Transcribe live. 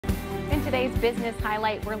today's business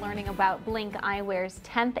highlight, we're learning about Blink Eyewear's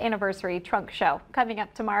 10th anniversary trunk show coming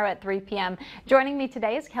up tomorrow at 3 p.m. Joining me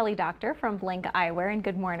today is Kelly Doctor from Blink Eyewear, and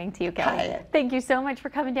good morning to you, Kelly. Hi. Thank you so much for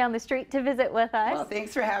coming down the street to visit with us. Well,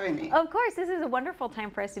 thanks for having me. Of course, this is a wonderful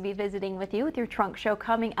time for us to be visiting with you with your trunk show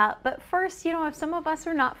coming up. But first, if some of us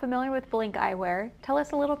are not familiar with Blink Eyewear, tell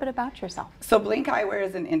us a little bit about yourself. So Blink Eyewear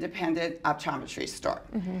is an independent optometry store.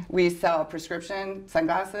 We sell prescription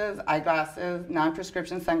sunglasses, eyeglasses,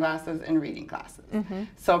 non-prescription sunglasses, and reading glasses.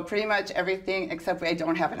 So pretty much everything except I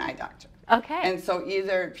don't have an eye doctor. Okay. And so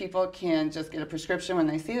either people can just get a prescription when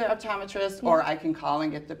they see their optometrist, or I can call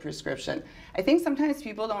and get the prescription. I think sometimes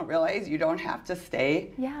people don't realize you don't have to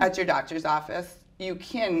stay at your doctor's office. You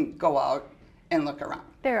can go out and look around.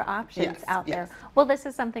 There are options out there. Well, this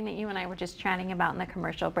is something that you and I were just chatting about in the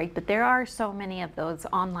commercial break, but there are so many of those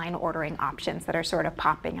online ordering options that are sort of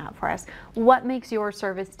popping up for us. What makes your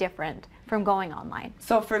service different from going online?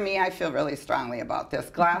 So for me, I feel really strongly about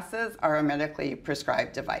this. Glasses are a medically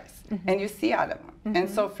prescribed device, and you see out of them. And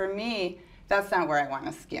so for me, that's not where I want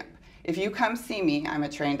to skimp. If you come see me, I'm a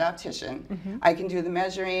trained optician. I can do the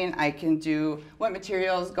measuring, I can do what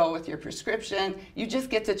materials go with your prescription. You just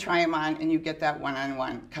get to try them on, and you get that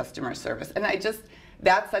one-on-one customer service. And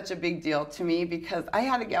that's such a big deal to me, because I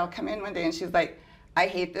had a gal come in one day and she's like, I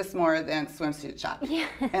hate this more than swimsuit shopping.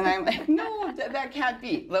 And I'm like, no, that can't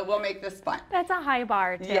be. We'll make this fun. That's a high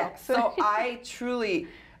bar too. Yeah, so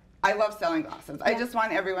I love selling glasses. I just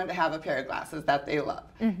want everyone to have a pair of glasses that they love.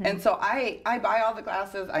 And so I buy all the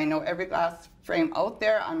glasses. I know every glass frame out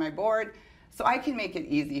there on my board, so I can make it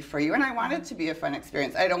easy for you. And I want it to be a fun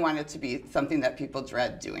experience. I don't want it to be something that people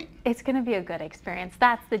dread doing. It's going to be a good experience.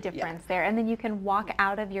 That's the difference there. And then you can walk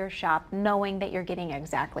out of your shop knowing that you're getting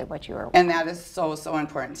exactly what you were wanting. And that is so, so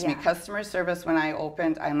important to me. Customer service, when I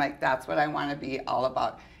opened, I'm like, that's what I want to be all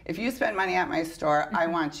about. If you spend money at my store, I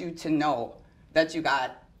want you to know that you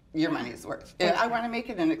got your money's worth. I want to make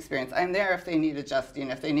it an experience. I'm there if they need adjusting,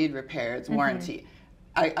 if they need repairs, warranty.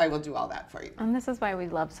 I will do all that for you. And this is why we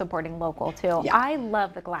love supporting local too. I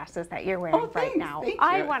love the glasses that you're wearing right now.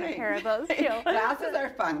 I want a pair of those too. Glasses are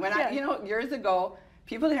fun. When years ago,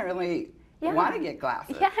 people didn't really want to get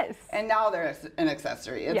glasses. And now they're an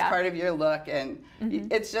accessory. It's part of your look, and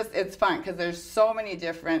it's fun because there's so many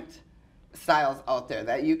different styles out there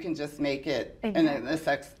that you can just make it an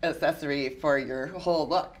accessory for your whole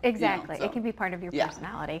look. Exactly. It can be part of your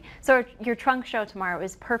personality. So your trunk show tomorrow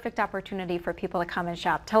is perfect opportunity for people to come and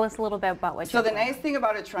shop. Tell us a little bit about what you're doing. So the nice thing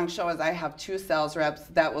about a trunk show is I have 2 sales reps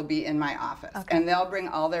that will be in my office, and they'll bring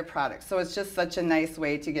all their products. So it's just such a nice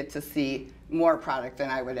way to get to see more product than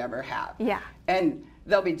I would ever have. And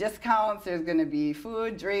there'll be discounts. There's going to be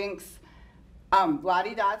food, drinks.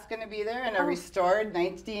 Lottie Dot's going to be there in a restored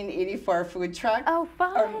 1984 food truck. Oh,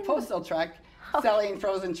 fun. Or postal truck, selling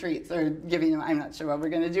frozen treats or giving them, I'm not sure what we're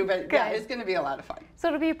going to do, but yeah, it's going to be a lot of fun. So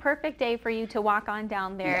it'll be a perfect day for you to walk on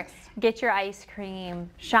down there, get your ice cream,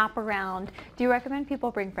 shop around. Do you recommend people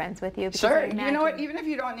bring friends with you? Sure. You know what? Even if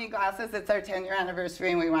you don't need glasses, it's our 10-year anniversary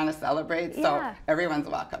and we want to celebrate, so everyone's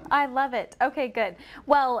welcome. I love it. Okay, good.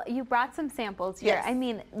 Well, you brought some samples here. I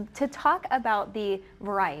mean, to talk about the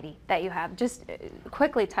variety that you have, just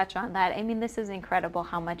quickly touch on that. I mean, this is incredible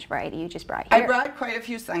how much variety you just brought here. I brought quite a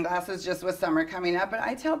few sunglasses just with summer coming up, but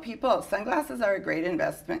I tell people sunglasses are a great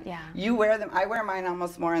investment. You wear them. I wear mine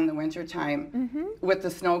almost more in the winter time with the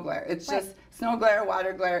snow glare. It's just snow glare,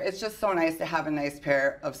 water glare. It's just so nice to have a nice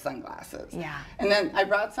pair of sunglasses. And then I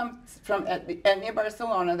brought some from Etnia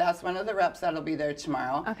Barcelona. That's one of the reps that'll be there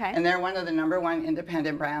tomorrow. And they're one of the #1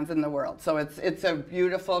 independent brands in the world. So it's a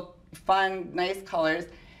beautiful, fun, nice colors.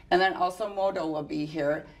 And then also Modo will be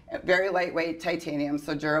here. Very lightweight titanium,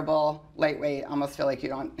 so durable, lightweight, almost feel like you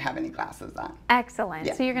don't have any glasses on.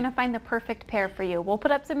 Excellent. So you're going to find the perfect pair for you. We'll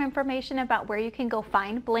put up some information about where you can go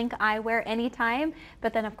find Blink Eyewear anytime,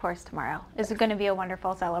 but then of course tomorrow is going to be a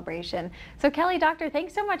wonderful celebration. So Kelly Doctor,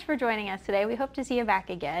 thanks so much for joining us today. We hope to see you back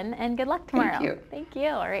again, and good luck tomorrow. Thank you. Thank you.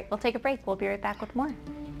 All right, we'll take a break. We'll be right back with more.